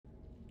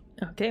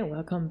Okay,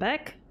 welcome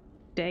back.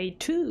 Day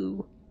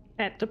 2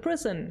 at the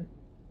prison.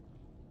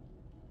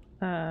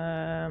 Do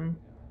I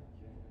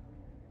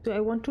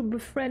want to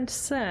befriend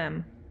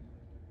Sam?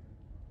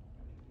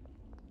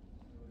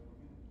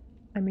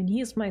 I mean,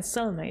 he's my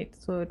cellmate,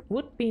 so it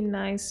would be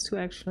nice to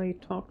actually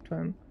talk to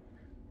him.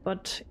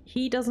 But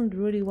he doesn't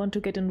really want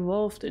to get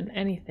involved in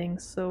anything,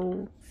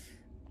 so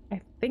I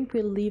think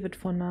we'll leave it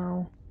for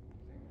now.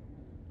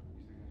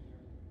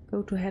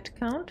 Go to head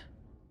count.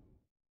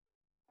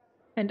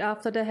 And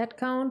after the head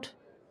count,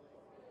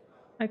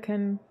 I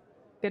can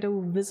get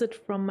a visit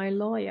from my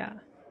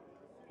lawyer.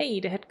 Hey,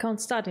 the head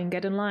count's starting,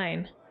 get in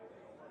line.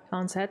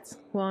 Counts heads.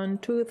 1,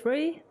 2,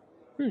 3.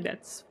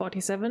 That's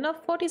 47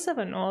 of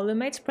 47. All the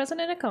mates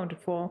present and accounted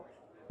for.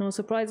 No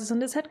surprises on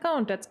this head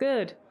count, that's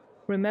good.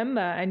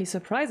 Remember, any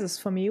surprises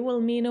for me will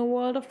mean a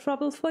world of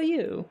trouble for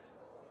you.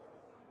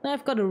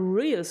 I've got a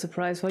real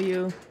surprise for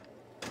you.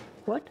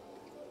 What?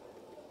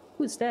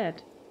 Who's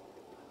that?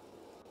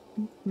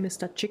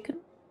 Mr. Chicken?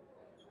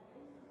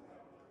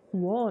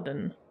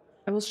 Warden.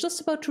 I was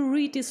just about to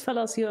read these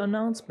fellas your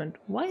announcement.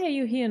 Why are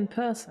you here in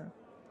person?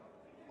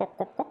 Bok,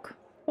 bok, bok.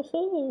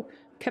 Oh,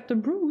 Captain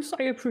Bruce,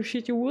 I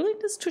appreciate your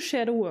willingness to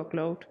share the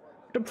workload,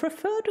 but I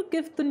prefer to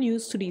give the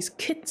news to these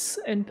kids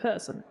in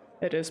person.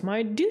 It is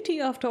my duty,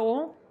 after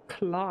all.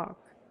 Clark.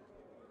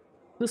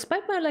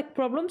 Despite my leg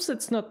problems,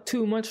 it's not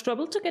too much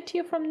trouble to get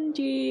here from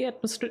the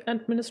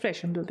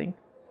administration building.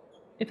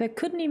 If I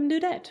couldn't even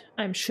do that,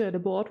 I'm sure the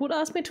board would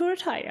ask me to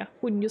retire.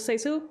 Wouldn't you say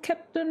so,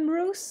 Captain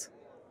Bruce?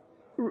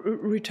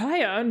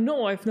 Retire?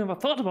 No, I've never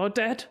thought about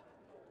that.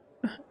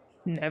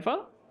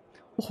 Never?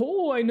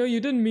 Oh, I know you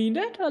didn't mean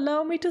that.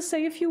 Allow me to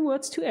say a few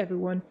words to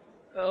everyone.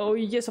 Oh,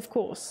 yes, of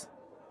course.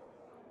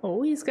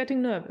 Oh, he's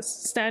getting nervous.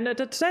 Stand at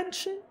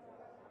attention.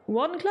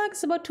 Warden Clark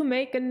is about to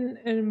make an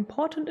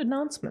important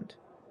announcement.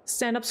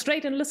 Stand up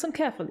straight and listen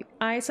carefully.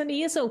 Eyes and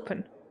ears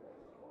open.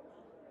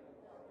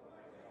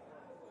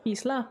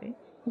 He's laughing.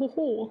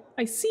 Oh,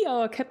 I see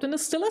our captain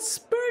is still as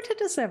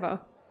spirited as ever.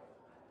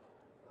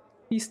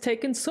 He's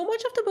taken so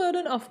much of the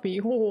burden off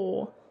me.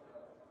 Oh.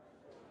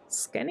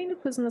 Scanning the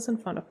prisoners in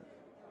front of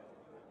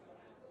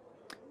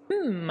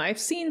him. I've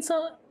seen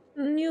some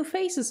new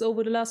faces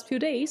over the last few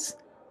days.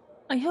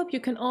 I hope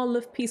you can all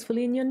live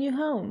peacefully in your new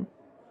home.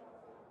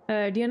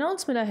 The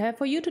announcement I have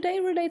for you today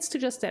relates to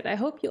just that. I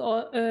hope you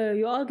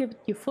all give it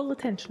your full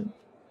attention.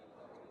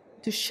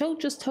 To show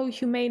just how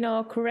humane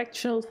our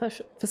correctional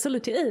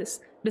facility is,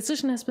 a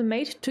decision has been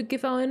made to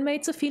give our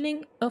inmates a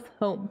feeling of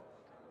home.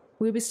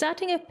 We'll be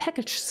starting a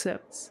package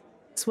service.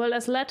 As well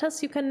as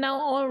letters, you can now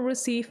all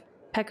receive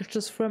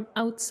packages from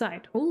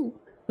outside. Ooh,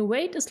 the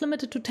weight is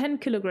limited to 10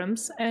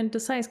 kilograms and the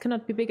size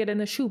cannot be bigger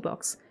than a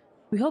shoebox.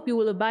 We hope you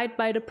will abide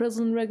by the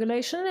prison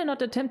regulation and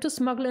not attempt to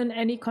smuggle in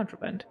any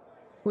contraband,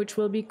 which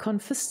will be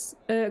confiscated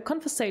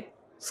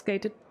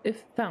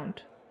if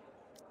found.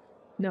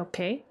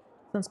 Okay,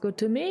 sounds good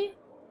to me.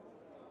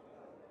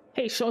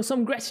 Hey, show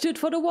some gratitude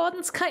for the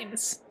warden's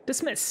kindness.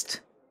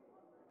 Dismissed.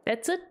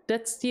 That's it?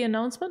 That's the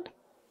announcement?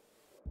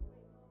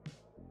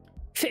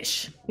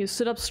 Fish, you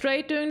stood up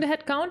straight during the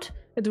head count.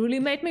 It really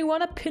made me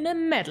want to pin a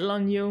medal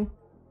on you.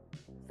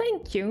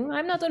 Thank you.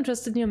 I'm not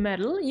interested in your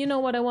medal. You know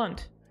what I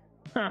want.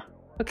 Huh.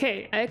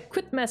 Okay, I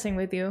quit messing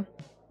with you.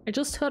 I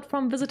just heard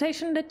from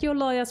visitation that your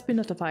lawyer's been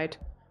notified.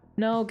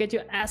 Now get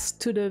your ass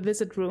to the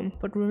visit room.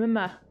 But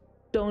remember,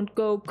 don't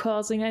go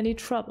causing any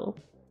trouble.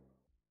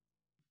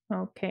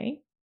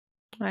 Okay.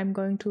 I'm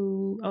going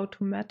to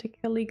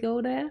automatically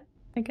go there,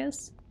 I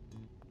guess.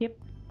 Yep.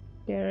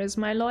 There is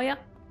my lawyer.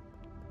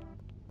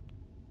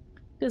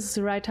 This is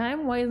the right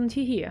time. Why isn't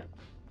he here?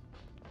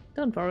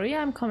 Don't worry,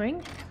 I'm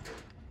coming.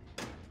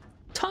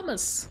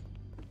 Thomas!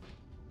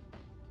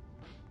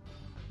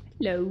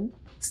 Hello.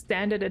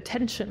 Stand at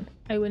attention.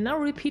 I will now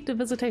repeat the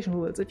visitation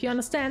rules. If you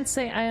understand,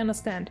 say I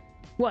understand.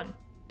 1.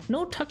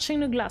 No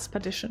touching the glass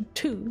partition.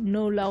 2.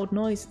 No loud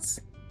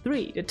noises.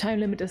 3. The time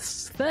limit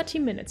is 30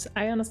 minutes.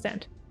 I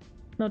understand.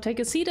 Now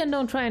take a seat and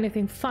don't try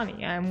anything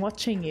funny. I'm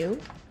watching you.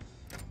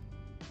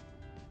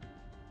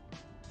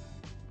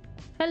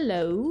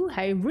 Hello,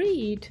 hi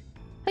Reed.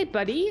 Hey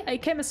buddy, I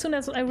came as soon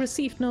as I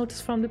received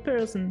notice from the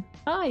prison.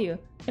 How are you?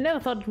 I never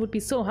thought it would be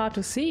so hard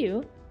to see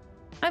you.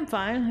 I'm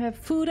fine, I have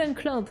food and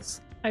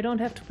clothes. I don't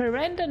have to pay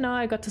rent and now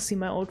I got to see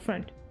my old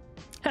friend.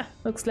 Ha,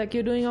 looks like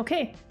you're doing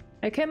okay.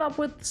 I came up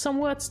with some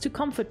words to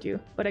comfort you,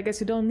 but I guess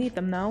you don't need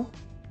them now.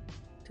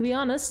 To be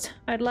honest,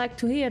 I'd like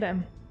to hear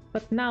them,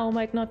 but now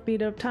might not be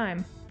the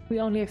time. We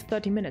only have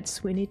 30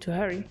 minutes, we need to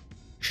hurry.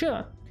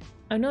 Sure.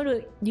 I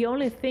know the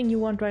only thing you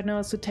want right now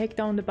is to take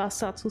down the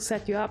bastards who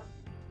set you up.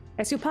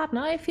 As your partner,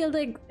 I feel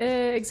the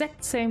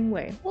exact same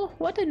way. Oh,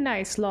 what a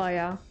nice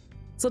lawyer.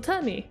 So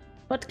tell me,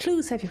 what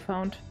clues have you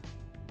found?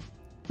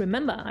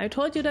 Remember, I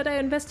told you that I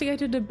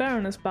investigated the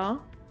Baroness bar?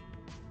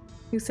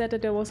 You said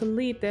that there was a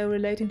lead there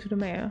relating to the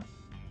mayor.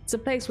 It's a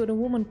place where the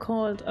woman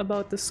called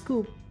about the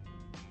scoop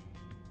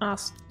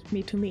asked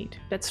me to meet.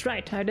 That's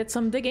right, I did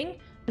some digging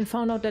and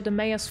found out that the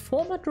mayor's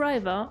former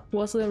driver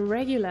was a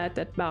regular at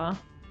that bar.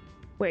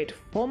 Wait,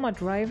 former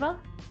driver?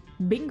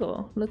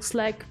 Bingo! Looks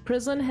like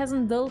prison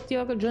hasn't dulled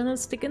your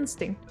journalistic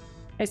instinct.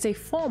 I say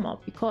former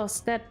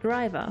because that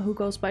driver, who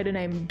goes by the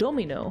name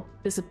Domino,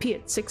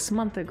 disappeared 6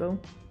 months ago.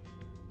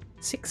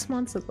 6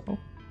 months ago.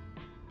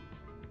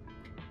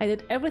 I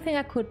did everything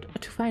I could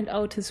to find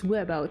out his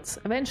whereabouts.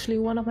 Eventually,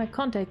 one of my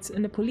contacts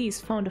in the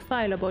police found a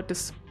file about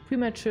this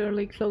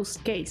prematurely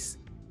closed case.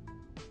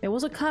 There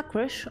was a car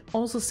crash,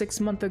 also 6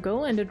 months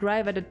ago, and the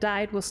driver that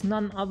died was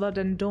none other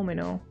than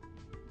Domino.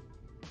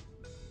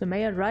 The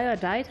mayor driver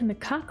died in a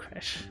car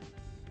crash.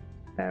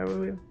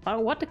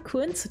 What a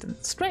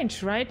coincidence.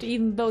 Strange, right?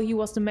 Even though he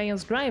was the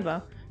mayor's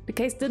driver, the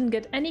case didn't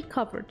get any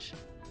coverage.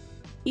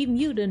 Even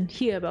you didn't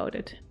hear about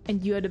it,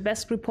 and you are the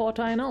best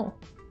reporter I know.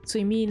 So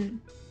you mean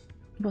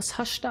it was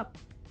hushed up?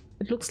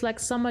 It looks like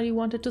somebody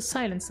wanted to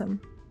silence him.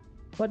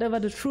 Whatever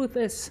the truth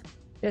is,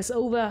 there's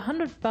over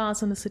 100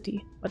 bars in the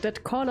city, but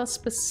that caller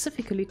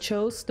specifically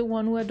chose the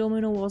one where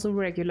Domino was a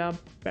regular,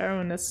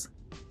 Baroness.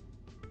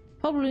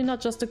 Probably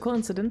not just a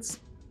coincidence.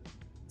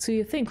 So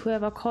you think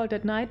whoever called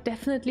that night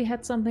definitely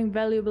had something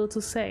valuable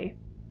to say?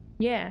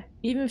 Yeah,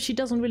 even if she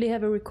doesn't really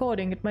have a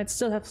recording, it might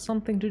still have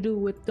something to do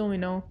with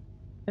Domino.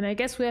 And I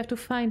guess we have to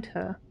find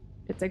her.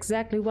 That's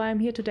exactly why I'm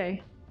here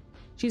today.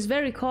 She's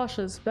very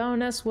cautious.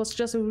 Baroness was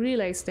just a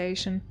relay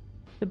station.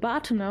 The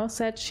bartender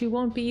said she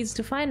won't be easy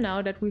to find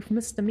now that we've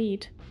missed the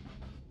meet.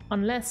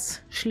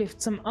 Unless she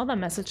left some other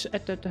message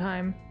at the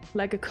time,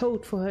 like a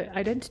code for her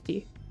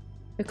identity.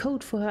 A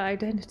code for her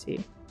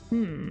identity.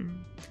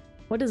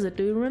 What is it?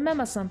 Do you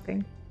remember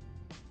something?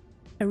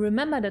 I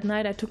remember that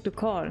night I took the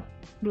call. It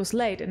was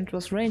late and it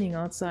was raining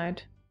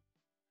outside.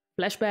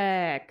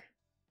 Flashback!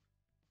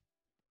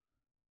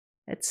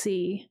 Let's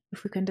see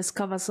if we can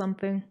discover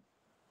something.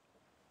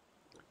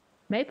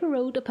 Maple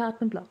Road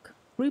apartment block.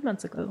 3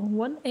 months ago,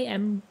 1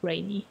 AM,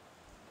 rainy.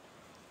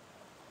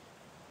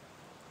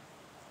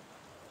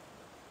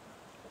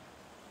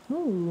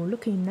 Oh,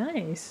 looking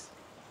nice.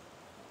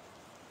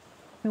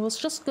 I was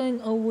just going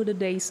over the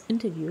day's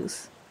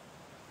interviews.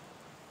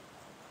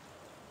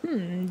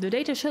 The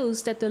data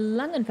shows that the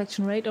lung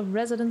infection rate of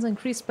residents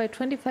increased by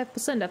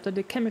 25% after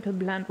the chemical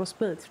plant was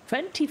built.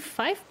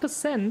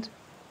 25%?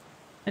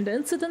 And the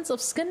incidence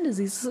of skin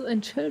diseases in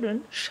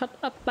children shot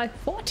up by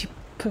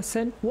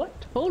 40%?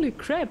 What? Holy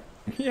crap!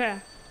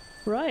 Yeah,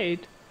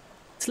 right.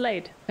 It's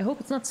late. I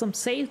hope it's not some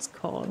sales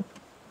call.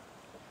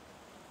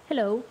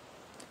 Hello.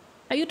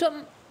 Are you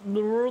Tom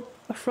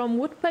from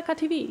Woodpecker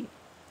TV?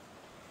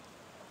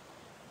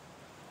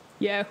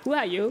 Yeah, who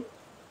are you?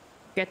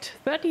 Get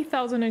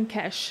 30,000 in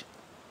cash.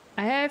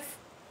 I have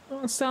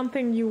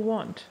something you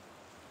want.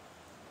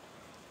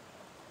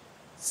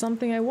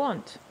 Something I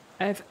want.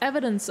 I have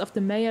evidence of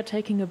the mayor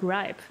taking a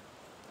bribe.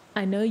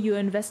 I know you're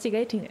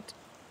investigating it.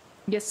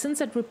 Yes, since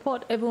that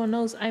report, everyone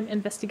knows I'm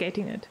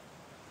investigating it.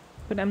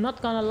 But I'm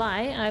not gonna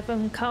lie, I've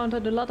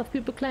encountered a lot of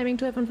people claiming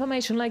to have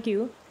information like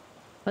you,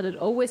 but it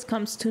always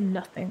comes to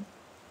nothing.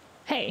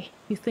 Hey,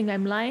 you think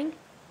I'm lying?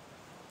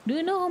 Do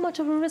you know how much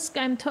of a risk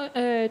I'm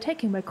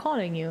taking by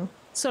calling you?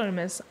 Sorry,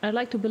 miss, I'd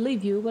like to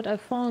believe you, but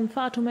I've fallen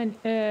far too many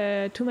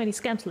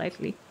scams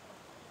lately.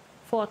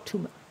 Far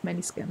too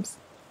many scams.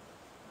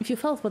 If you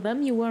fell for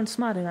them, you weren't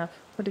smart enough.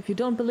 But if you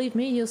don't believe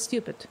me, you're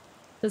stupid.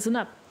 Listen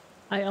up.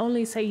 I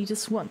only say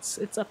this once.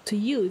 It's up to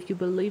you if you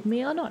believe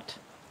me or not.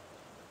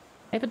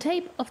 I have a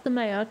tape of the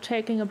mayor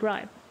taking a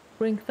bribe.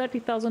 Bring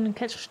 30,000 in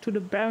cash to the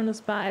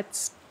Baroness Bar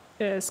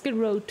at Skid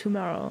Row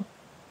tomorrow.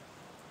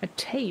 A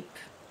tape?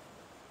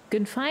 You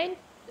can find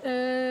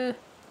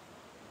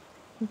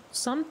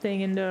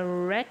something in the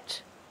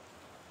red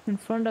in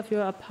front of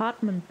your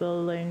apartment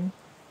building.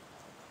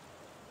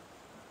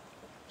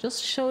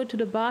 Just show it to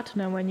the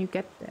bartender when you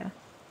get there.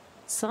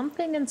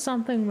 Something and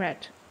something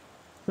red.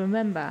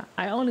 Remember,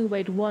 I only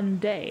wait 1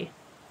 day.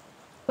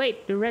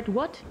 Wait, the red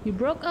what? You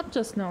broke up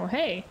just now,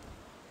 hey!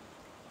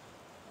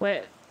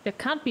 Well, there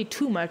can't be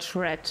too much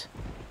red.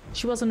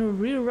 She was in a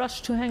real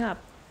rush to hang up.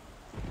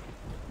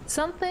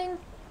 Something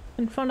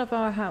in front of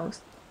our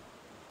house.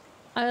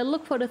 I'll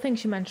look for the thing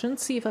she mentioned,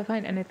 see if I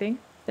find anything.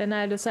 Then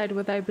I'll decide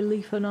whether I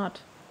believe her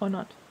or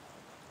not.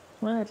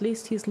 Well, at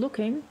least he's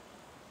looking.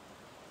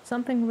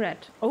 Something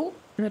red. Oh,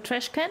 in a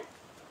trash can?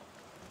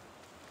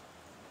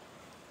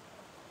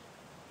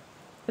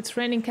 It's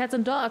raining cats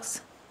and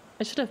dogs.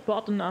 I should have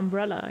bought an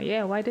umbrella.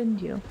 Yeah, why didn't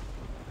you?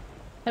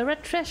 A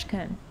red trash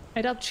can.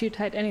 I doubt she'd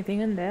hide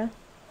anything in there.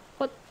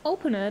 But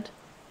open it.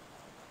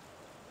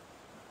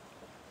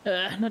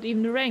 Not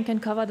even the rain can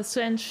cover the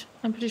stench.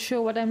 I'm pretty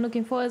sure what I'm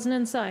looking for isn't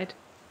inside.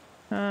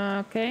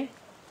 Okay.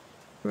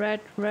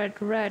 Red,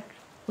 red, red.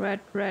 Red,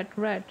 red,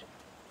 red.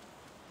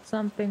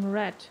 Something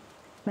red.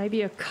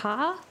 Maybe a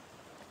car?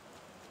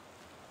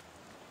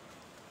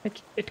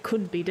 It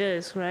couldn't be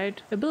this,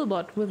 right? A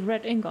billboard with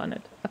red ink on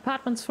it.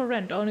 Apartments for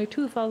rent, only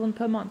 2,000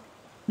 per month.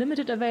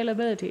 Limited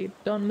availability.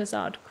 Don't miss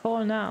out.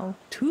 Call now.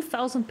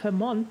 2,000 per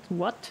month?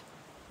 What?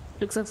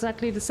 Looks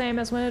exactly the same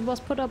as when it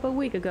was put up a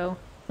week ago.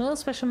 No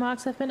special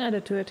marks have been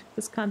added to it.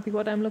 This can't be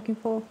what I'm looking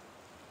for.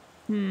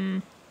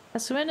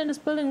 Has the rent in this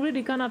building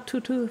really gone up to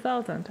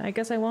 2,000? I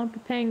guess I won't be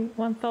paying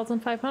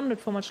 1,500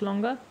 for much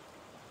longer.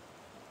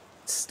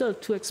 It's still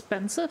too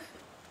expensive.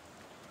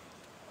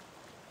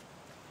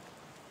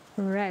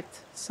 Red.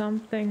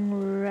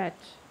 Something red.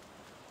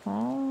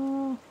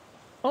 Oh.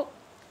 Oh.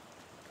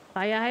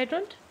 Fire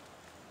hydrant?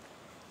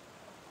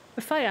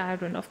 A fire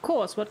hydrant, of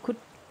course. What could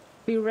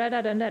be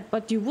redder than that?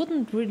 But you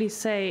wouldn't really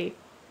say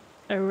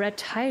a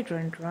red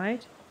hydrant,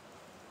 right?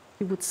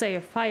 You would say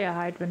a fire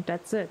hydrant,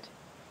 that's it.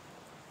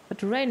 But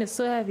the rain is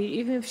so heavy,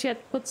 even if she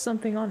had put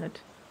something on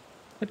it.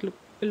 It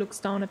looks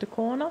down at the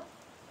corner.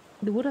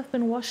 It would have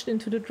been washed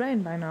into the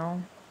drain by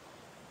now.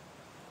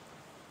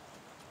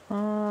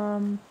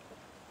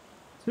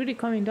 It's really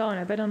coming down.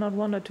 I better not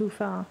wander too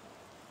far.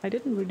 I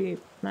didn't really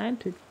plan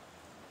to.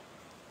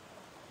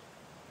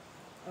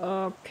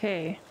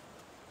 Okay.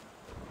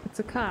 It's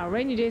a car.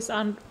 Rainy days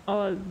aren't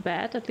all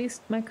bad. At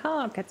least my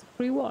car gets a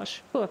free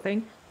wash. Poor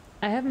thing.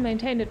 I haven't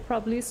maintained it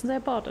properly since I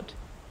bought it.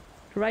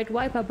 The right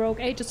wiper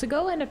broke ages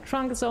ago and the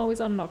trunk is always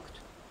unlocked.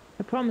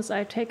 I promise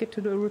I'll take it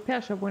to the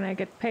repair shop when I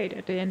get paid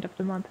at the end of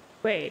the month.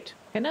 Wait,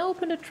 can I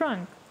open the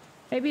trunk?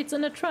 Maybe it's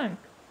in the trunk.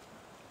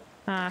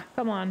 Ah,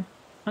 come on.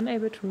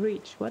 Unable to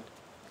reach. What?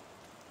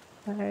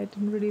 I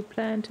didn't really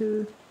plan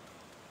to...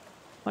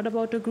 What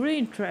about the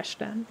green trash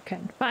then?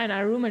 Can. Fine,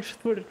 I rummaged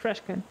through the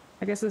trash can.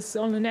 I guess it's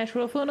only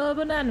natural for an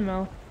urban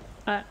animal.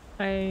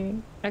 I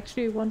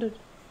actually wanted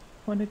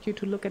you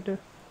to look at the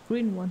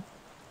green one.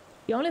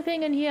 The only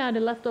thing in here are the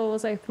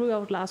leftovers I threw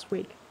out last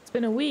week. It's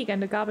been a week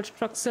and the garbage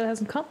truck still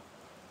hasn't come.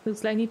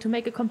 Looks like I need to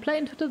make a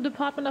complaint to the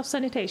Department of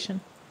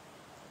Sanitation.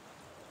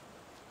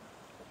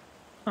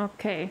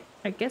 Okay,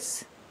 I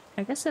guess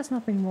there's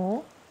nothing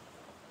more.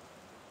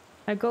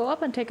 I go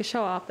up and take a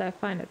shower after I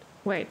find it.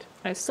 Wait,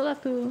 I still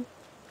have to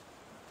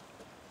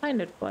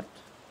find it, but...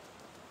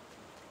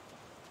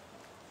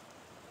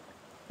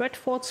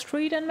 Redford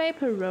Street and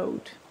Maple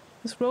Road.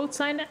 This road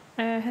sign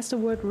has the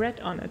word red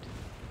on it.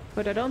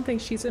 But I don't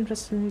think she's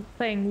interested in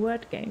playing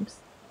word games.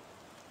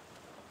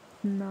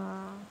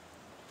 Nah.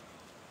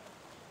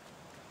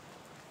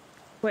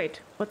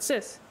 Wait, what's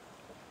this?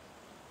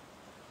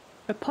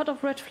 A pot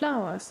of red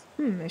flowers.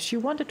 If she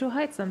wanted to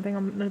hide something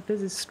on a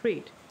busy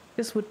street,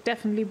 this would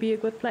definitely be a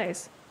good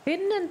place.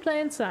 Hidden in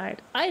plain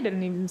sight. I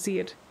didn't even see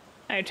it.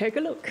 I take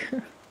a look.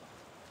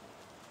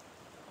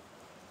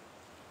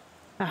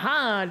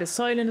 Aha! The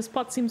soil in this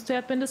pot seems to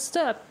have been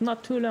disturbed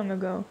not too long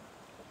ago.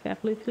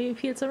 Carefully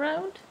feels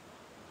around.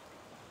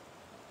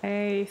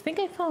 I think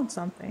I found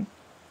something.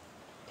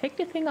 Take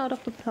the thing out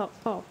of the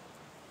pot.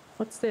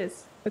 What's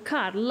this? A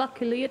card.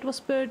 Luckily it was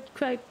buried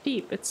quite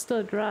deep. It's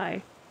still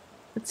dry.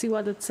 Let's see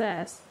what it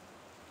says.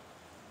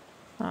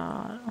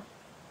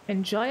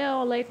 Enjoy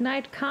our late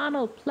night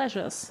carnal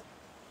pleasures.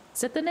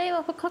 Is that the name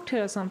of a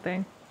cocktail or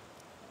something?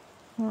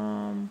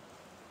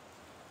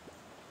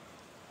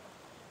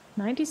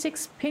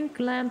 96 Pink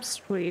Lamp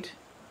Street.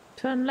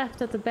 Turn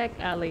left at the back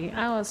alley.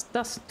 Hours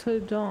dusk till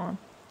dawn.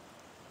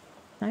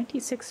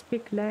 96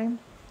 Pink Lamp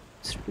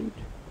Street.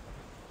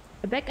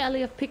 The back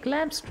alley of Pink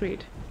Lamp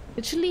Street.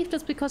 Did she leave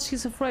just because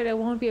she's afraid I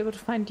won't be able to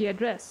find the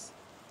address?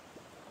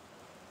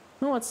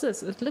 No, what's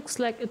this? It looks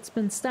like it's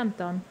been stamped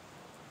on.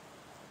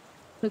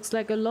 Looks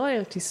like a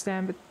loyalty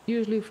stamp.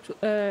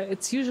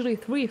 It's usually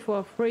 3 for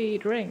a free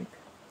drink.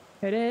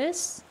 It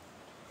is.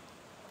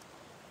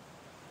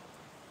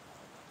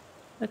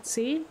 Let's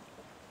see.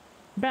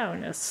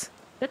 Baroness.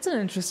 That's an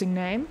interesting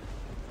name.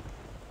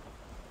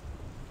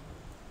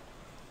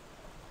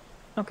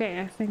 Okay,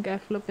 I think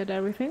I've looked at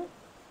everything.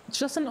 It's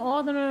just an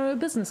ordinary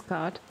business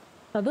card.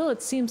 Although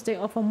it seems they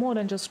offer more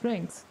than just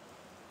drinks.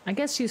 I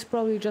guess she's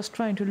probably just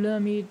trying to lure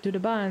me to the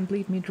bar and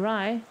bleed me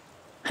dry.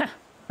 Ha!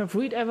 If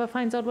Reed ever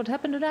finds out what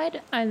happened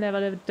tonight, I'll never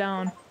live it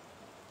down.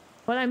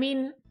 Well, I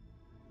mean...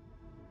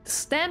 the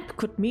stamp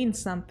could mean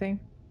something.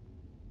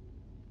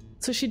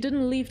 So she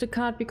didn't leave the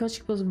card because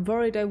she was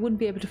worried I wouldn't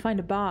be able to find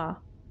a bar.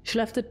 She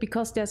left it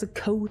because there's a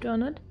code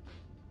on it?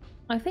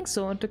 I think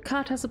so. The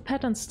card has a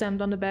pattern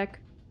stamped on the back.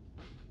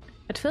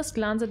 At first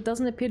glance, it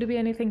doesn't appear to be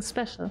anything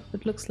special.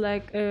 It looks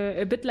like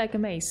a bit like a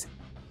mace.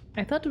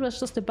 I thought it was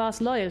just a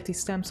bar's loyalty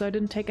stamp, so I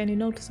didn't take any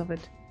notice of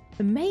it.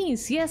 A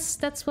maze! Yes,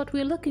 that's what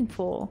we're looking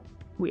for.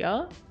 We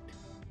are?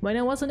 When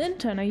I was an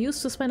intern, I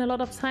used to spend a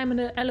lot of time in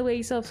the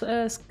alleyways of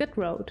Skid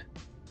Road.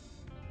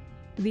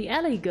 The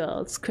Alley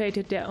Girls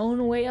created their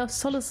own way of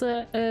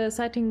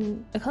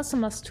soliciting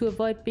customers to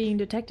avoid being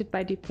detected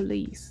by the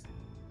police.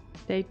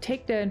 They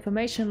take their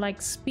information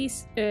like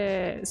species,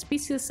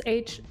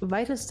 age,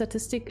 vital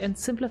statistic and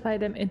simplify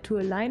them into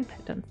a line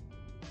pattern.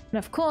 And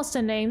of course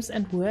their names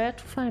and where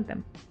to find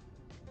them.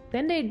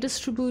 Then they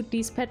distribute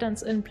these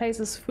patterns in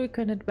places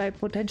frequented by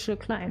potential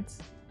clients.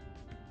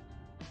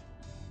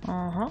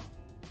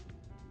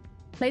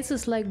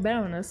 Places like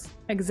Baroness,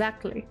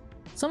 exactly.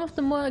 Some of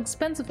the more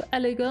expensive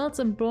alley girls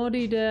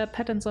embroider their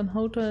patterns on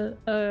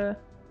hotel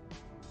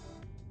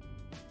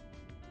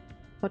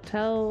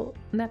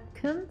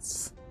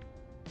napkins,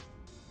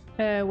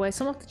 while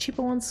some of the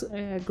cheaper ones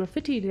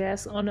graffiti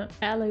theirs on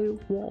alley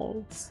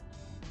walls.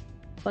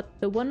 But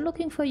the one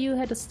looking for you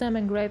had a stamp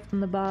engraved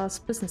on the bar's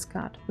business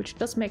card, which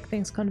does make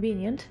things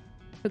convenient.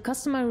 If a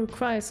customer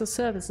requires her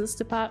services,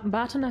 the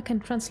bartender can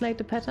translate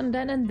the pattern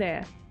then and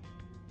there.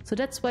 So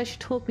that's why she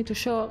told me to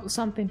show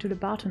something to the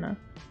bartender.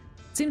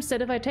 It seems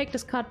that if I take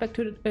this card back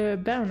to the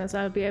Baroness,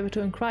 I'll be able to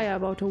inquire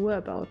about her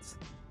whereabouts.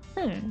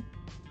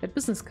 That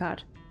business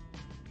card.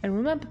 I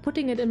remember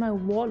putting it in my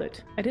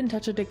wallet. I didn't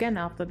touch it again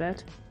after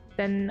that.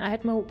 Then I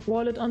had my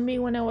wallet on me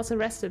when I was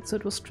arrested, so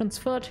it was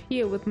transferred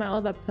here with my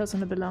other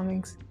personal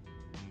belongings.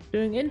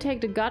 During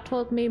intake, the guard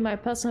told me my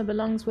personal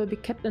belongings will be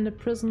kept in the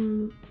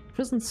prison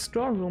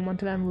storeroom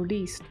until I'm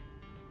released.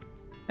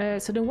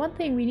 So the one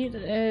thing we need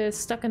is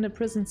stuck in the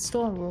prison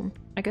storeroom.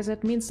 I guess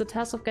that means the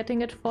task of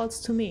getting it falls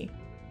to me.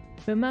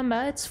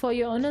 Remember, it's for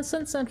your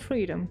innocence and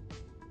freedom.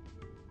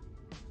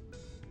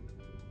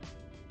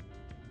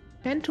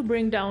 And to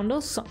bring down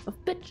those sons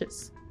of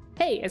bitches.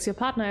 Hey, as your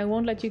partner, I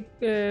won't let you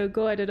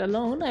go at it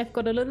alone. I've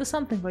got a little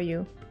something for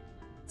you.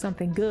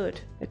 Something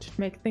good. That should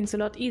make things a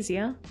lot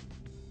easier.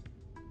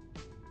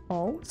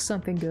 Oh,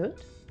 something good?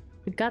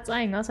 The guard's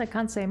eyeing us, I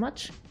can't say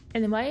much.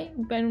 Anyway,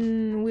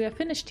 when we are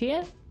finished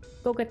here,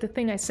 go get the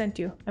thing I sent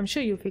you. I'm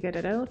sure you figured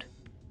it out.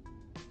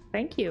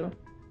 Thank you.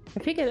 I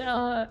figured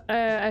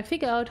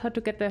out how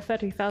to get the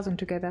 30,000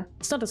 together.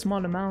 It's not a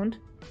small amount.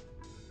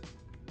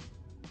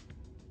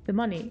 The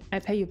money, I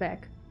pay you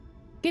back.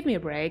 Give me a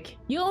break.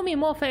 You owe me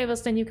more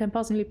favors than you can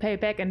possibly pay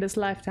back in this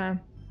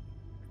lifetime.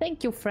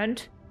 Thank you,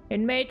 friend.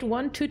 Inmate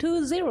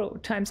 1220,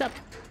 time's up.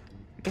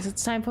 I guess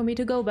it's time for me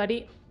to go,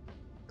 buddy.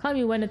 Call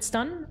me when it's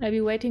done. I'll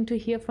be waiting to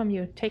hear from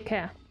you. Take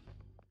care.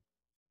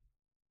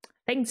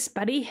 Thanks,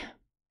 buddy.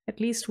 At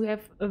least we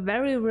have a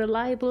very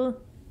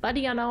reliable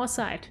buddy on our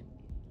side.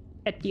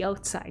 At the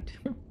outside.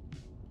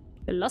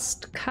 The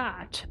Lost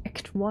Card,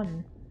 Act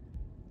 1.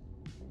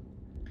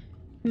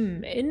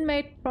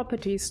 Inmate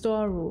property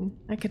storeroom.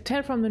 I can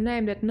tell from the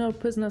name that no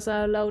prisoners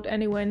are allowed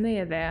anywhere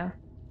near there.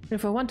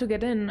 If I want to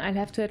get in, I'll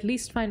have to at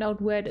least find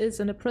out where it is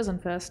in the prison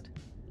first.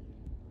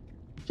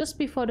 Just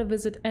before the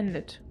visit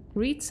ended,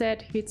 Reed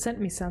said he'd sent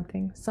me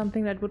something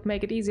that would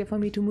make it easier for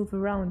me to move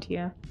around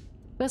here.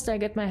 First I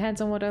get my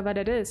hands on whatever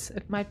that is,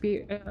 it might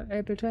be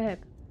able to help.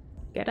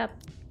 Get up.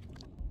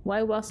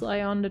 Why was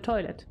I on the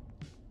toilet?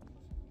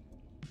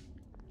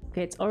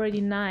 Okay, it's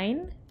already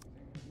 9.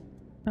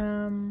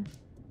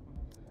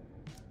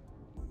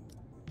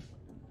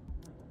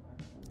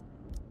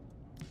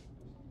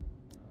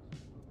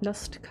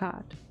 Lost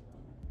card.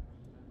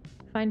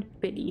 Find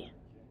Billy.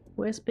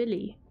 Where's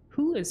Billy?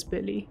 Who is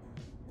Billy?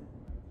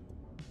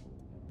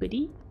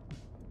 Billy?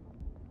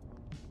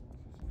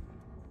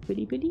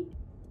 Billy?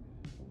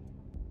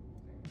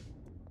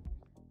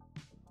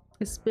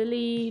 Is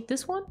Billy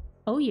this one?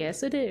 Oh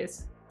yes, it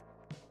is.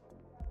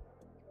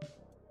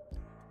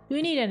 Do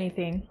you need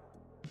anything?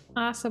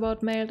 Ask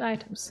about mailed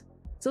items.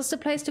 Is this the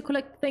place to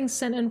collect things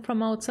sent in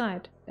from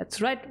outside?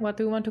 That's right, what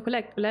do you want to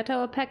collect? A letter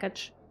or a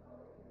package?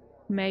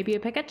 Maybe a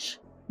package?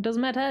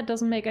 Doesn't matter, it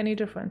doesn't make any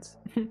difference.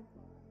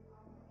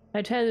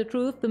 I tell the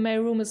truth, the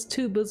mail room is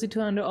too busy to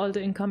handle all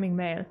the incoming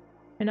mail.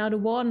 And now the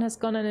warden has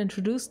gone and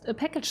introduced a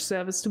package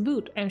service to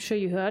boot, I'm sure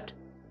you heard.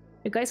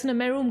 The guys in the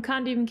mail room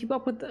can't even keep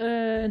up with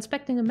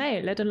inspecting a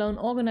mail, let alone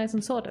organize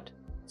and sort it.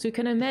 So you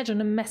can imagine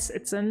the mess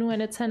it's in when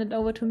it's handed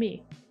over to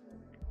me.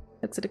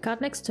 Looks at the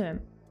card next to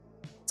him.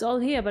 It's all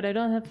here, but I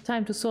don't have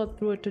time to sort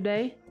through it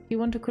today. If you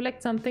want to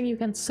collect something, you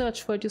can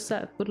search for it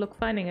yourself. Good luck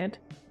finding it.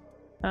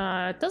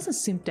 It doesn't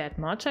seem that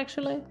much,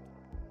 actually.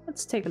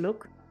 Let's take a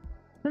look.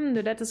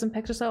 The letters and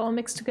packages are all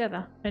mixed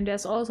together. And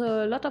there's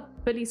also a lot of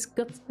Billy's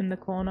guts in the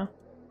corner.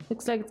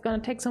 Looks like it's gonna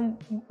take some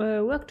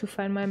work to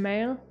find my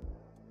mail.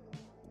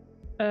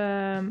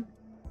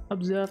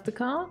 Observe the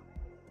car.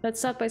 Let's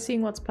start by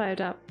seeing what's piled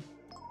up.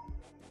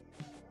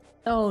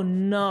 Oh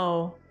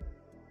no.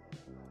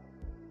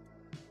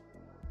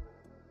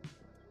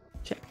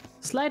 Check.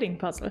 Sliding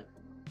puzzle.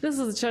 This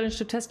is a challenge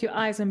to test your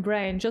eyes and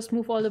brain. Just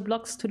move all the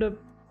blocks to the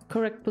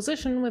correct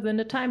position within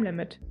the time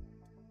limit.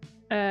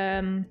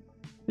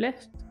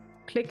 Left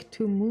click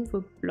to move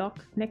a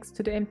block next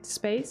to the empty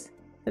space.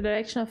 The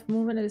direction of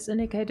movement is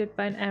indicated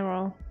by an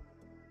arrow.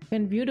 You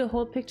can view the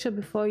whole picture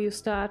before you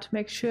start.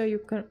 Make sure you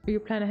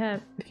plan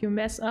ahead. If you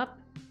mess up,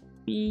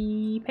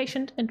 be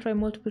patient and try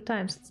multiple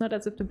times. It's not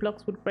as if the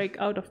blocks would break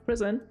out of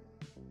prison.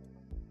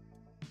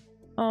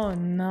 Oh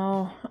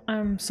no,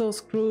 I'm so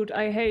screwed.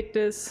 I hate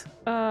this.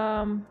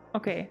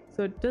 Okay,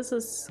 so this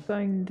is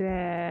going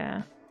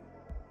there.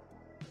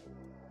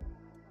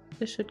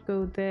 This should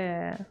go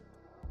there.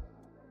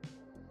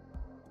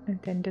 And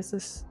then this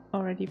is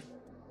already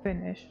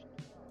finished.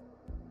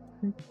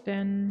 And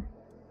then...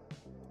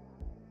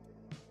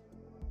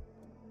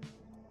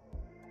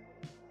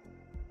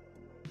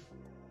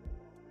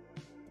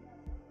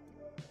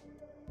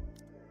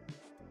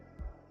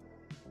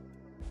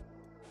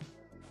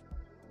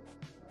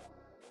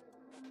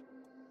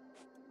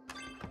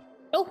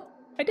 Oh!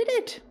 I did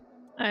it!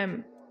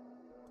 I'm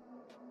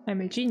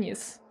a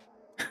genius.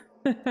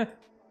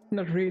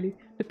 Not really.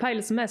 The pile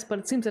is a mess, but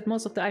it seems that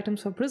most of the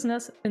items for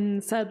prisoners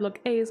in cell block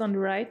A is on the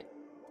right.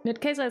 In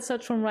that case, I'll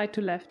search from right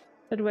to left.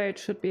 That way I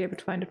should be able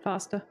to find it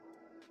faster.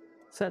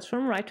 Search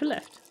from right to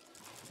left.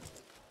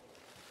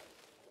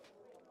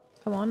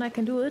 Come on, I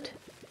can do it.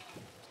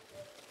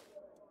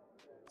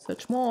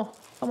 Search more.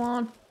 Come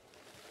on.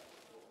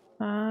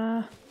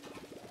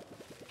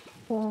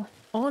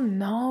 Oh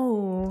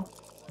no.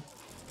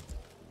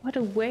 What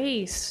a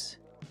waste.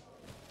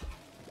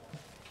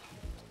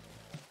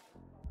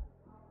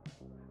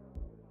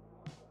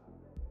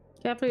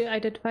 Carefully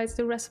identifies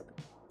the recipe.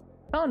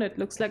 Found it.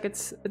 Looks like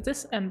it's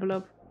this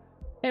envelope.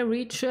 Hey,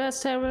 Reed sure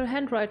has terrible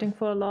handwriting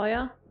for a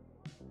lawyer.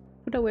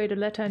 Put away the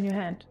letter in your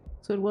hand.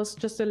 So it was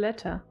just a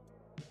letter.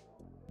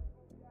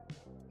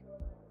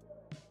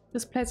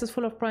 This place is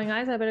full of prying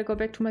eyes. I better go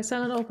back to my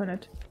cell and open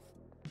it.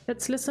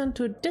 Let's listen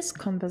to this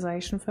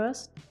conversation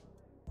first.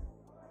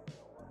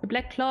 The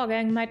Black Claw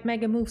gang might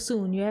make a move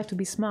soon. You have to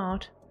be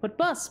smart. But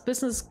boss,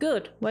 business is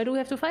good. Why do we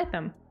have to fight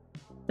them?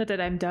 Not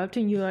that I'm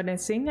doubting you or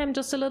anything. I'm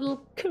just a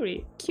little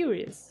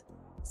curious.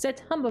 Is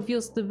that hump of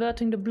yours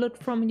diverting the blood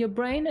from your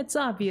brain? It's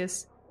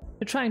obvious.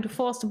 You're trying to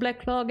force the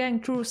Black Claw gang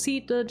to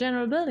cede the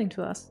general building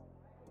to us.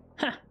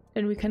 Ha!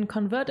 Then we can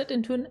convert it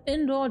into an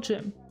indoor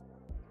gym.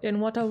 Then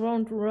water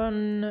won't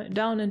run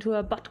down into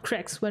our butt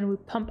cracks when we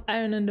pump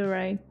iron in the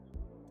rain.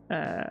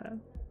 Ha!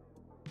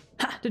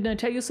 Didn't I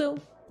tell you so?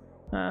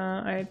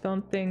 I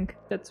don't think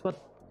that's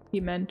what he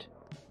meant.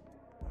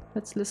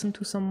 Let's listen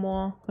to some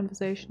more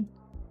conversation.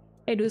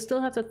 Hey, do you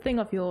still have that thing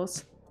of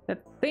yours?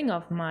 That thing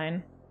of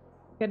mine?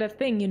 Yeah, that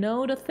thing, you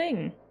know, the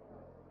thing.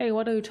 Hey,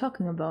 what are you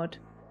talking about?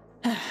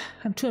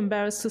 I'm too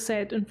embarrassed to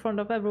say it in front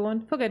of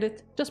everyone. Forget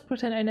it. Just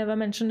pretend I never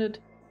mentioned it.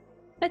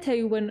 I'll tell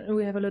you when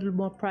we have a little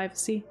more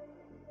privacy.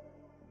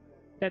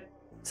 That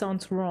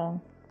sounds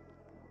wrong.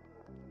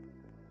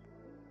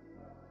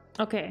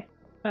 Okay.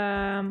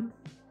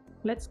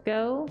 Let's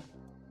go.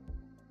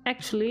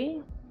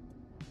 Actually,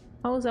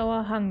 how's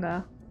our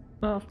hunger?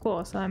 Well, of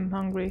course, I'm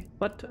hungry.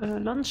 But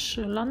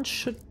lunch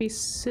should be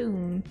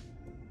soon.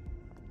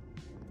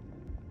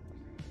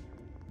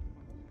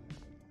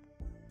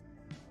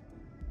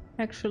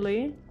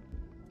 Actually,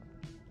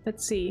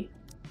 let's see.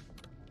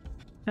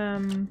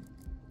 Can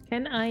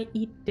I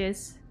eat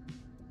this?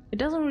 It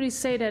doesn't really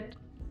say that.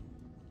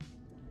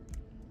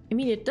 I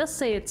mean, it does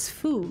say it's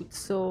food,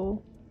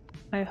 so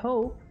I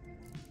hope.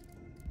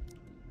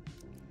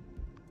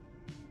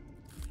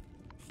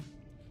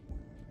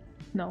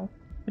 No,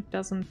 it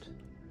doesn't.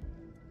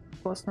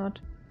 Of course not.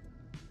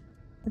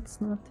 It's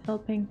not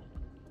helping.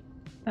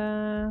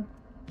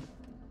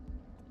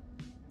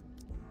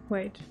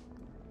 Wait.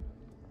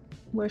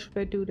 Where should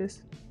I do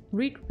this?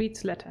 Read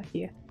Reed's letter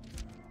here.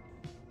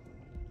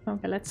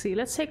 Okay, let's see.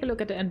 Let's take a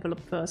look at the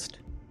envelope first.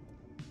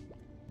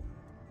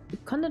 The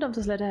content of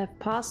this letter have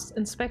passed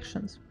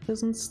inspections.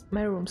 Prison's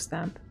mailroom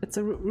stamp. It's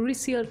a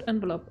resealed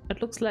envelope.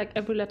 It looks like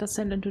every letter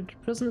sent into the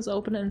prison is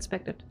opened and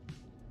inspected.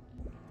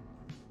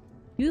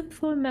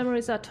 Youthful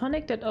Memories are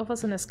tonic that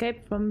offers an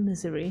escape from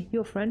misery.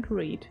 Your friend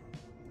Reed.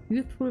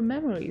 Youthful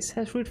Memories.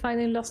 Has Reed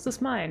finally lost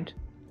his mind?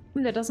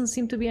 There doesn't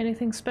seem to be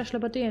anything special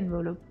about the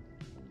envelope.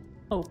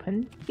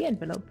 Open the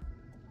envelope.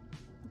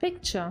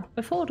 Picture.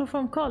 A photo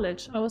from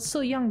college. I was so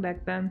young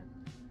back then.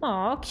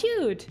 Aw,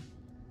 cute!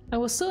 I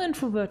was so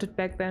introverted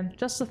back then.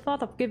 Just the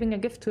thought of giving a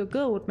gift to a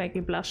girl would make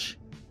me blush.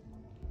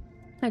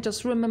 I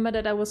just remember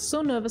that I was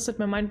so nervous that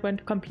my mind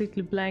went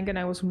completely blank and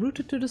I was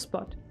rooted to the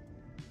spot.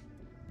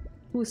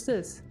 Who's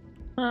this?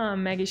 Ah,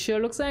 Maggie sure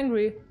looks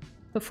angry.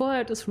 Her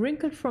forehead is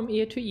wrinkled from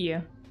ear to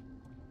ear.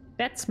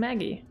 That's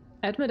Maggie.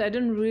 I admit I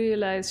didn't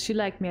realize she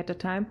liked me at the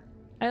time.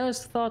 I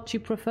always thought she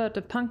preferred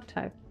the punk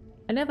type.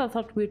 I never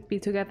thought we'd be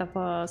together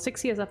for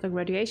 6 years after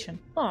graduation.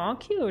 Aw,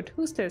 cute.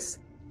 Who's this?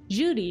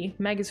 Judy,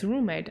 Maggie's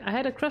roommate. I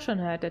had a crush on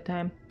her at that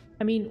time.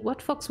 I mean,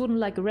 what fox wouldn't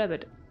like a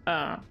rabbit?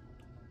 Am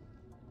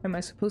I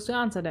supposed to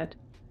answer that?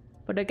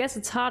 But I guess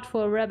it's hard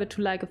for a rabbit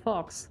to like a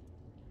fox.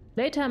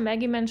 Later,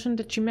 Maggie mentioned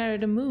that she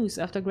married a moose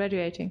after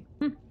graduating.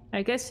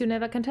 I guess you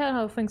never can tell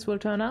how things will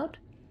turn out.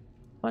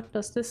 What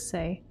does this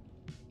say?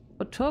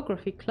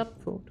 Photography club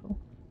photo.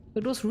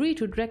 It was Reed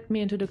who dragged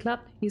me into the club.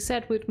 He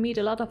said we'd meet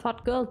a lot of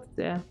hot girls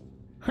there.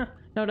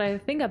 Now that I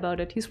think about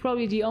it, he's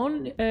probably the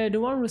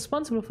one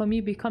responsible for me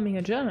becoming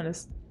a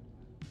journalist.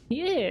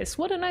 He is.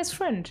 What a nice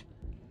friend.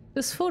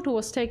 This photo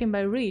was taken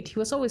by Reed. He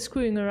was always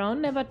screwing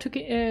around, never took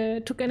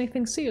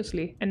anything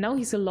seriously. And now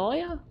he's a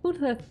lawyer? Who'd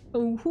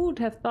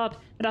have thought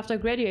that after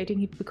graduating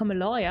he'd become a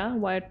lawyer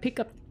while I'd pick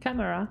up the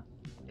camera?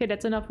 Okay,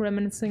 that's enough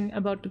reminiscing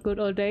about the good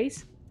old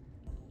days.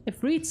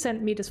 If Reed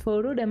sent me this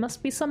photo, there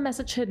must be some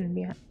message hidden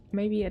behind.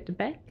 Maybe at the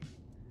back?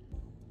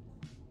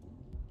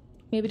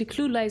 Maybe the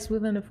clue lies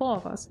within the four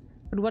of us.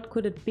 But what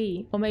could it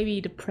be? Or maybe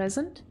the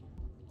present?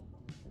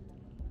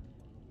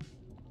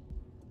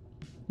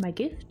 My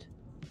gift?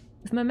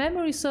 If my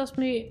memory serves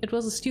me, it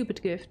was a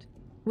stupid gift.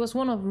 It was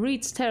one of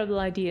Reed's terrible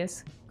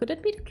ideas. Could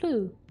that be the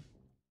clue?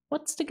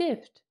 What's the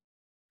gift?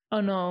 Oh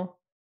no.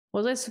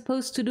 Was I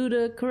supposed to do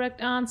the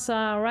correct answer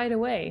right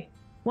away?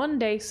 One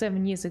day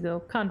 7 years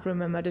ago. Can't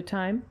remember the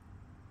time.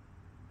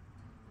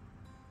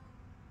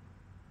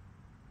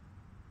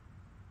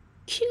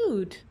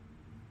 Cute!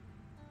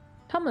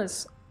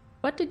 Thomas,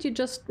 what did you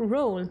just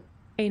roll?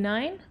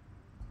 A9?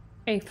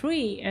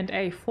 A3 and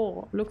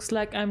A4. Looks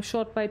like I'm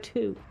short by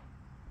 2.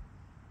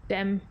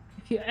 Damn,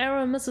 if your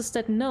arrow misses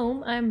that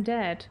gnome, I'm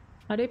dead.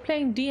 Are they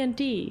playing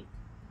D&D?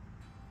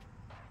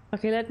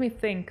 Okay, let me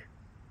think.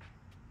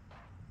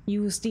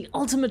 Use the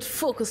ultimate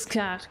focus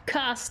card.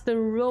 Cast the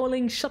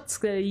rolling shot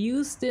skill.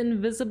 Use the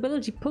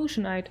invisibility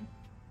potion item.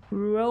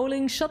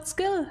 Rolling shot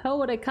skill? How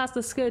would I cast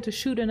a skill to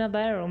shoot another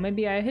arrow?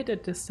 Maybe I hit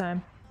it this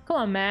time. Come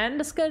on, man.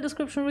 The skill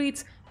description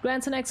reads,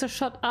 grants an extra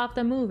shot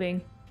after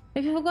moving.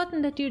 Have you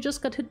forgotten that you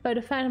just got hit by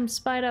the phantom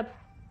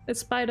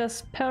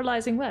spider's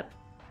paralyzing web?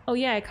 Oh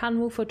yeah, I can't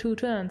move for 2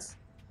 turns.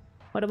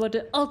 What about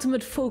the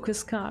ultimate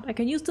focus card? I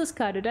can use this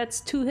card. It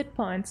adds 2 hit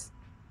points.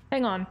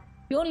 Hang on.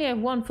 You only have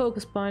 1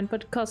 focus point,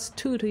 but it costs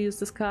 2 to use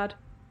this card.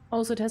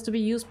 Also, it has to be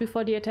used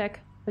before the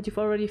attack, but you've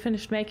already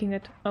finished making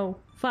it. Oh,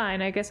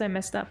 fine. I guess I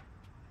messed up.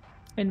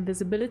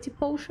 Invisibility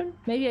potion?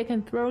 Maybe I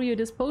can throw you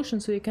this potion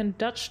so you can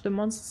dodge the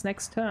monster's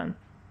next turn.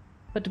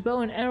 But the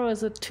bow and arrow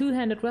is a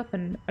 2-handed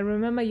weapon. I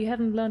remember you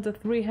haven't learned the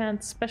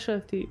 3-hand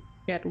specialty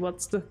yet.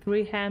 What's the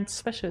 3-hand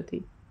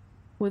specialty?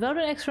 Without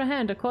an extra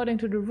hand, according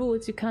to the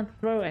rules, you can't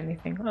throw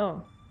anything.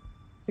 Oh.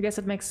 I guess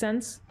it makes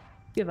sense.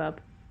 Give up.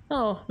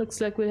 Oh,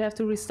 looks like we'll have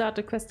to restart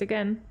the quest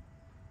again.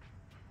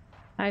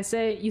 I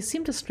say, you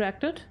seem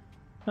distracted.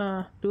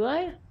 Do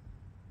I?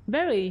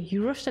 Very.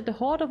 You rushed at the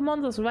horde of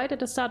monsters right at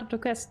the start of the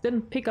quest,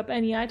 didn't pick up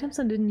any items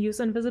and didn't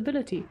use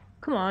invisibility.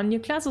 Come on,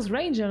 your class is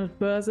ranger, not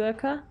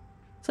berserker.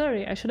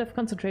 Sorry, I should have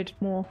concentrated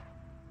more.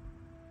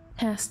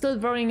 Still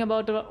worrying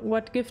about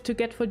what gift to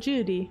get for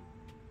Judy.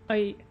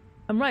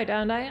 I'm right,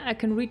 aren't I? I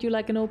can read you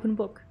like an open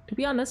book. To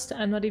be honest,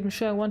 I'm not even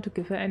sure I want to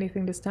give her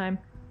anything this time.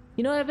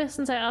 You know, ever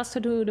since I asked her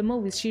to do the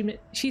movies,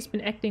 she's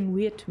been acting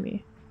weird to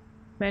me.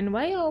 Man,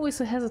 why are you always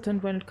so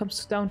hesitant when it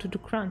comes down to the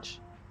crunch?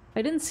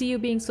 I didn't see you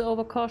being so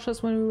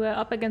overcautious when we were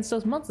up against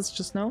those monsters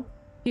just now.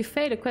 If you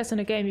fail a quest in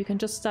a game, you can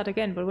just start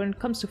again, but when it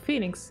comes to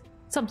feelings,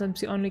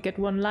 sometimes you only get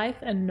 1 life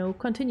and no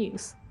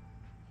continues.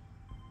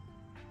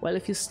 Well,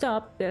 if you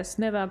stop, there's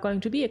never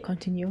going to be a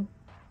continue.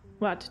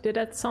 What? Did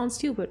that sound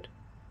stupid?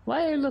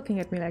 Why are you looking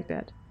at me like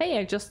that? Hey,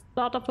 I just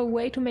thought of a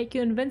way to make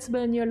you invincible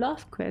in your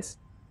love quest.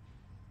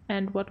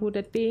 And what would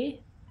that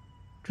be?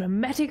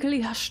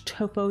 Dramatically hushed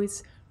her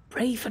voice.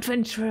 Brave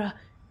adventurer,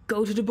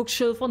 go to the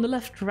bookshelf on the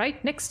left,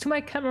 right next to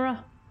my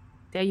camera.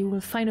 There you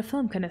will find a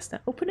film canister.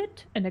 Open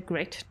it, and a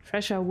great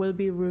treasure will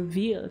be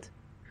revealed.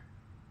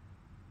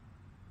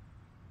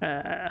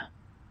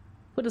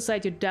 Put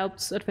aside your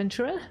doubts,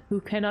 adventurer, who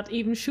cannot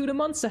even shoot a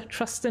monster.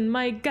 Trust in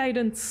my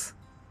guidance.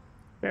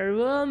 Very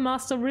well,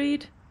 Master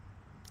Reed.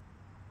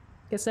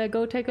 Guess I'll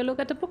go take a look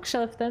at the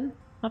bookshelf then.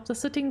 After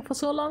sitting for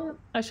so long,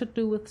 I should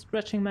do with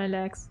stretching my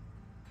legs.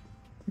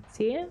 It's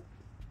here.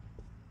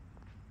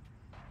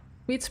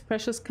 Reed's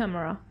precious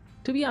camera.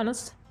 To be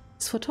honest,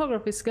 his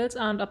photography skills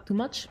aren't up to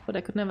much, but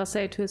I could never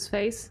say it to his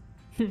face.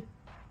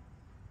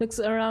 Looks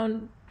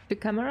around the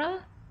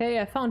camera. Hey,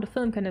 I found a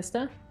film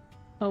canister.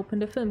 Open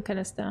the film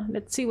canister.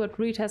 Let's see what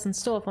Reed has in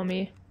store for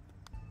me.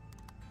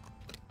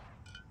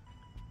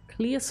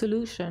 Clear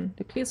solution.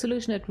 The clear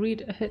solution that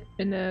Reed hid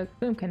in a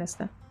film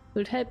canister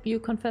will help you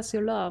confess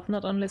your love,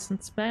 not only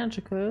since it's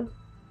magical.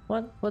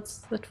 What's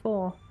that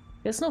for?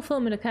 There's no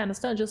film in the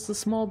canister, just a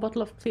small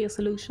bottle of clear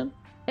solution.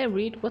 Hey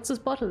Reed, what's this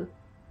bottle?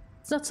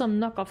 It's not some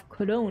knockoff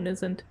cologne,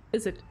 is it?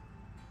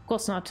 Of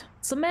course not.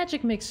 It's a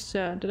magic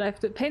mixture that I have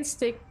to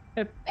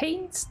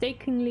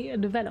painstakingly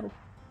develop.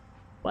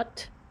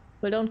 What?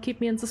 Well, don't keep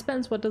me in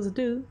suspense. What does it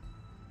do?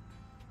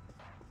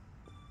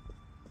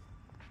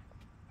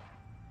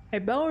 I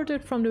borrowed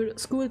it from the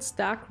school's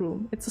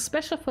darkroom. It's a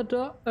special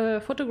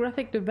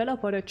photographic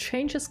developer that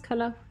changes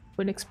color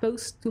when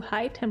exposed to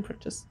high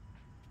temperatures.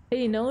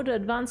 Hey, you know, the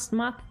advanced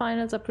math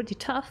finals are pretty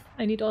tough.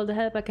 I need all the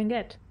help I can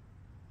get.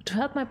 To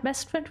help my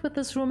best friend with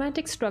his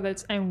romantic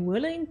struggles, I'm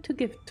willing to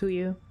give it to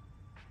you.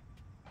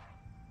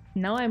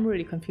 Now I'm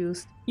really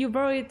confused. You're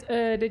worried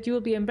that you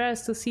will be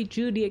embarrassed to see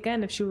Judy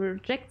again if she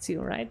rejects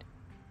you, right?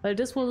 Well,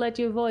 this will let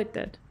you avoid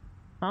that.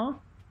 Huh?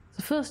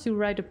 So first you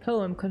write a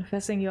poem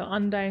confessing your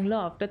undying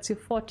love. That's your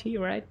forte,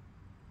 right?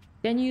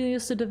 Then you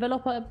use the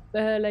developer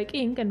like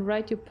ink and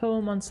write your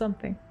poem on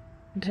something.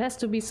 It has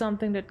to be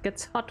something that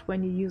gets hot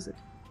when you use it.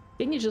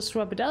 Then you just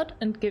rub it out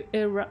and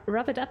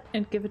rub it up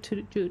and give it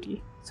to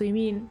Judy. So you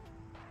mean,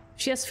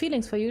 if she has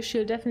feelings for you,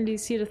 she'll definitely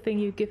see the thing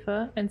you give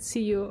her and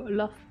see your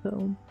love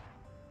poem.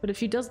 But if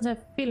she doesn't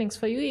have feelings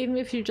for you, even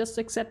if she just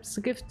accepts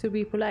the gift to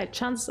be polite,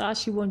 chances are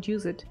she won't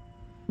use it.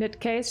 In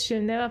that case,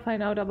 she'll never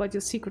find out about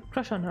your secret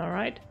crush on her,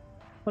 right?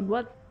 But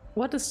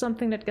what is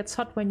something that gets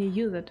hot when you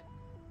use it?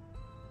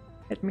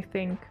 Let me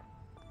think.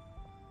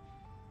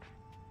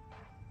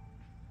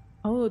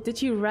 Oh,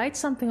 did you write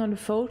something on the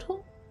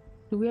photo?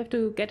 Do we have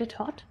to get it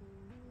hot?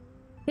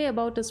 Hey,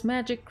 about this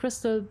magic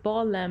crystal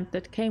ball lamp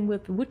that came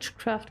with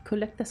Witchcraft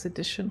Collector's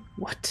Edition.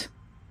 What?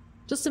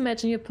 Just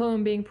imagine your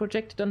poem being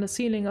projected on the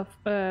ceiling of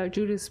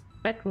Judy's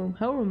bedroom.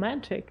 How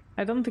romantic.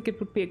 I don't think it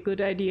would be a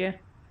good idea.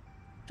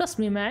 Trust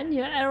me, man,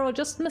 your arrow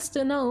just missed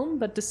a gnome,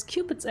 but this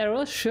Cupid's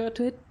arrow is sure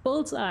to hit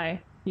bullseye.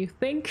 You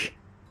think?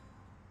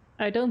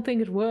 I don't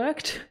think it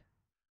worked.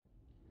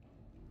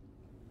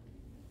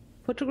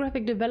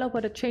 Photographic developer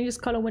that changes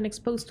color when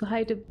exposed to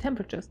high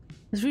temperatures.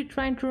 Is really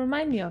trying to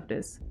remind me of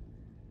this.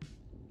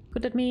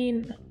 Could that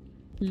mean...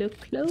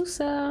 Look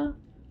closer.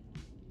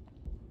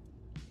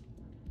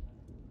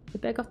 The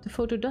back of the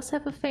photo does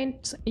have a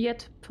faint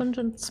yet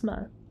pungent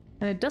smell.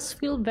 And it does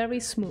feel very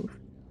smooth.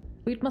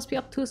 Reed must be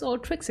up to his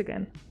old tricks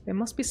again. There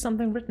must be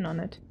something written on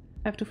it.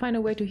 I have to find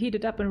a way to heat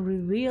it up and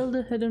reveal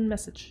the hidden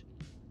message.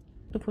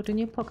 To put in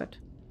your pocket.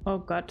 Oh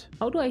god.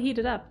 How do I heat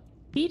it up?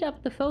 Heat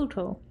up the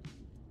photo.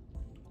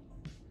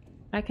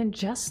 I can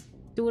just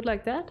do it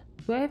like that?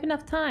 Do I have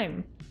enough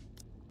time?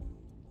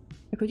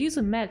 I could use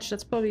a match,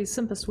 that's probably the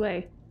simplest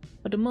way.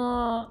 But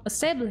a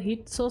stable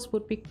heat source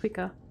would be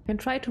quicker. I can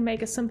try to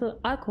make a simple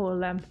alcohol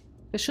lamp.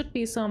 There should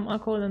be some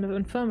alcohol in the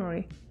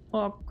infirmary.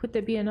 Or could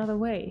there be another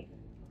way?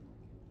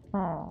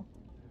 Oh.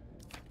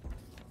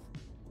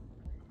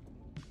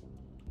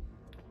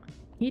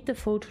 Heat the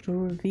photo to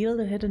reveal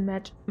the hidden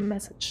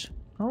message.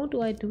 How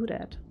do I do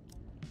that?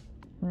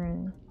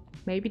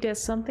 Maybe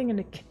there's something in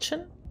the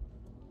kitchen?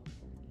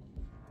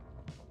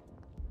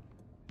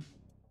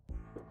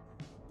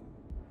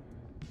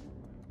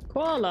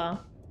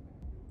 Koala!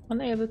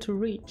 Unable to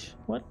reach.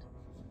 What?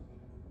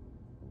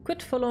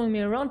 Quit following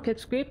me around,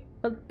 Pipsqueak.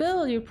 But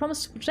Bill, you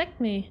promised to protect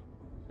me.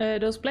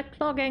 Those Black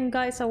Claw Gang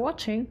guys are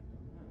watching.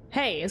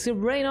 Hey, is your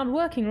brain not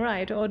working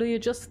right, or do you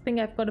just think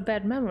I've got a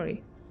bad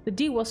memory? The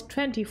D was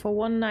 20 for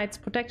one night's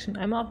protection.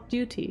 I'm off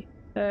duty.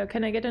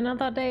 Can I get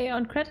another day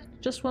on credit?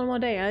 Just one more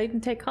day. I'll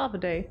even take half a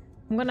day.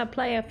 I'm gonna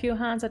play a few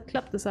hands at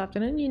club this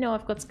afternoon. You know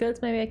I've got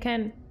skills, maybe I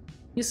can...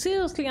 You're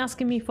seriously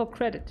asking me for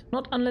credit?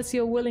 Not unless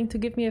you're willing to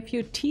give me a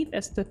few teeth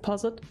as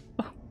deposit.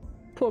 Oh,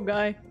 poor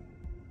guy.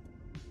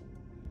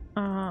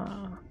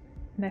 And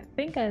I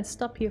think I'll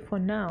stop here for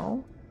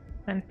now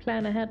and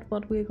plan ahead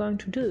what we're going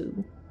to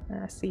do.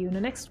 See you in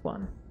the next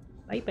one.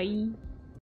 Bye bye.